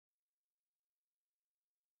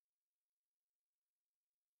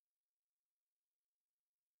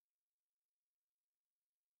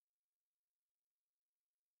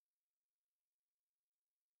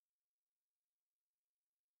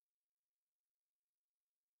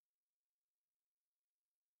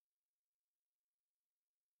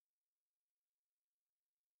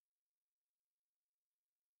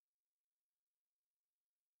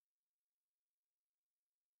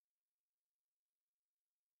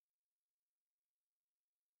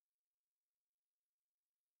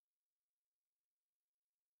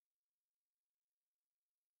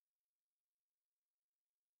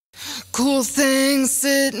Cool thing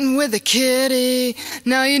sitting with a kitty.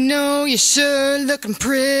 Now you know you're sure looking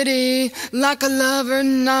pretty. Like a lover,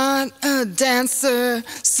 not a dancer.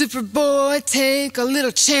 Superboy, take a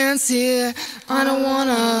little chance here. I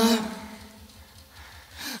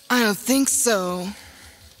don't think so.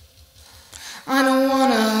 I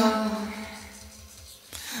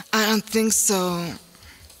don't think so.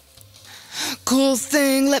 Cool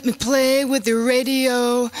thing, let me play with your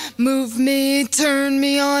radio. Move me, turn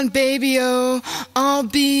me on, baby-o. I'll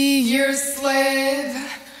be your slave,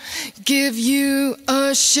 give you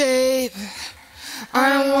a shape. I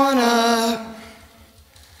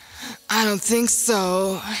don't think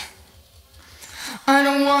so. I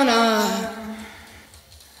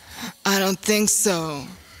don't think so.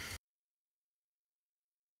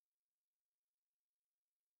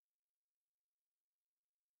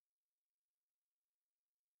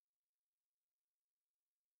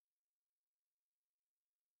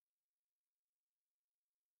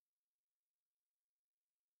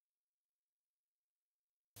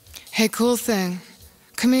 Hey, cool thing,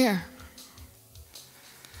 come here.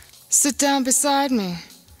 Sit down beside me.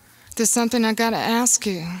 There's something I gotta ask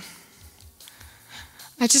you.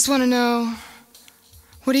 I just wanna know,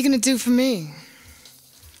 what are you gonna do for me?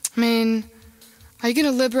 I mean, are you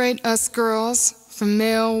gonna liberate us girls from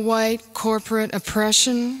male white corporate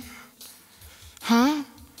oppression? Huh?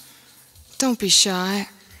 Don't be shy.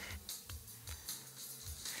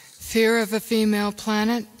 Fear of a female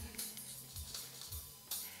planet?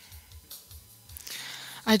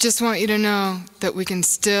 I just want you to know that we can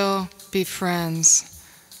still be friends.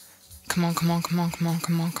 Come on, come on, come on, come on,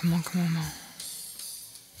 come on, come on, come on.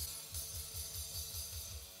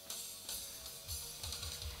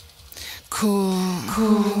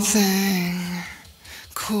 Cool thing.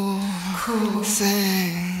 Cool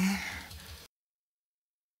thing.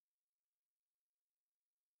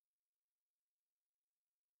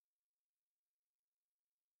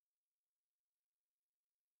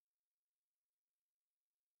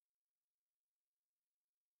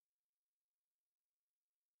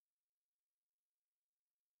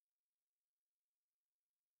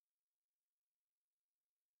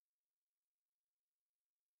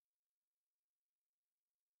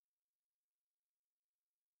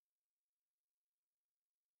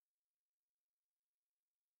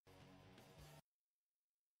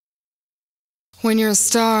 When you're a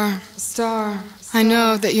star, I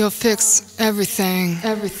know that you'll fix everything.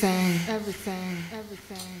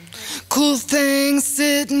 Cool thing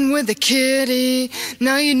sitting with a kitty.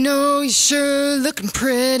 Now you know you're sure looking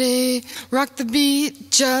pretty. Rock the beat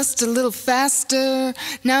just a little faster.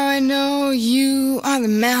 Now I know you are the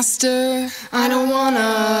master. I don't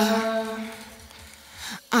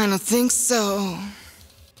think so.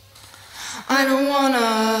 I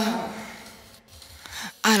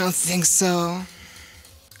don't think so.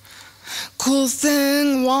 Cool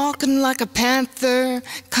thing, walking like a panther.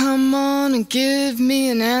 Come on and give me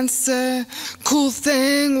an answer. Cool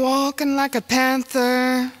thing, walking like a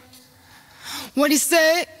panther. What do you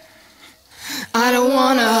say? I don't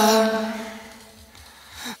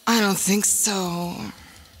think so.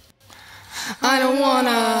 I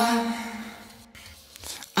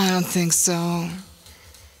don't think so.